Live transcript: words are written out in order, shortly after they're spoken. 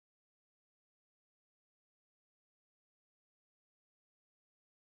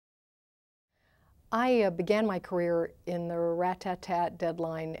I began my career in the rat-tat-tat,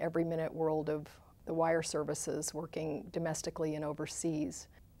 deadline, every-minute world of the wire services, working domestically and overseas.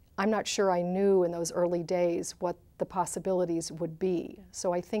 I'm not sure I knew in those early days what the possibilities would be.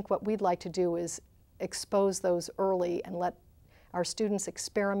 So I think what we'd like to do is expose those early and let our students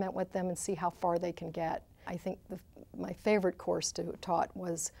experiment with them and see how far they can get. I think my favorite course taught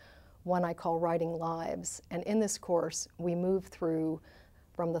was one I call Writing Lives. And in this course, we move through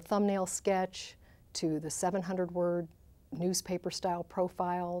from the thumbnail sketch to the 700-word newspaper-style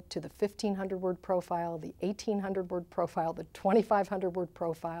profile, to the 1,500-word profile, the 1,800-word profile, the 2,500-word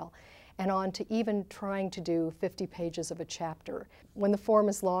profile, and on to even trying to do 50 pages of a chapter. When the form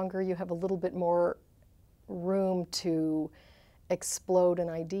is longer, you have a little bit more room to explode an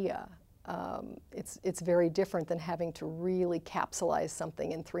idea. It's very different than having to really capsulize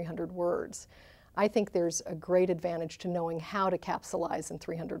something in 300 words. I think there's a great advantage to knowing how to capsulize in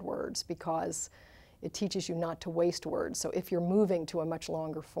 300 words because it teaches you not to waste words. So if you're moving to a much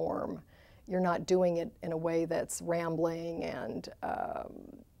longer form, you're not doing it in a way that's rambling and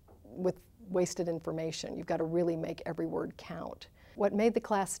with wasted information. You've got to really make every word count. What made the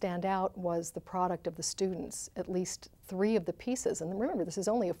class stand out was the product of the students. At least 3 of the pieces, and remember, this is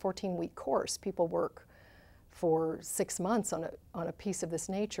only a 14-week course. People work for 6 months on a piece of this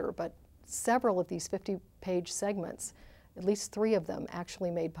nature, but several of these 50-page segments, at least 3 of them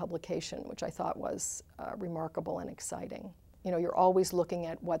actually made publication, which I thought was remarkable and exciting. You know, you're always looking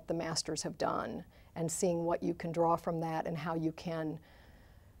at what the masters have done and seeing what you can draw from that and how you can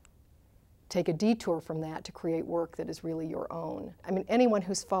take a detour from that to create work that is really your own. I mean, anyone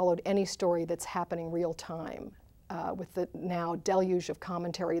who's followed any story that's happening real time, with the now deluge of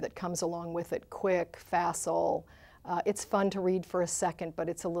commentary that comes along with it, quick, facile, it's fun to read for a second, but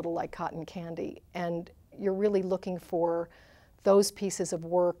it's a little like cotton candy. And you're really looking for those pieces of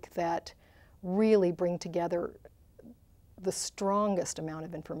work that really bring together the strongest amount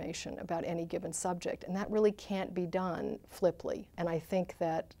of information about any given subject, and that really can't be done flippantly. And I think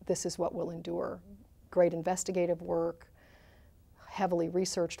that this is what will endure. Great investigative work, heavily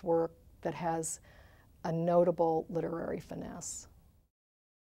researched work that has a notable literary finesse.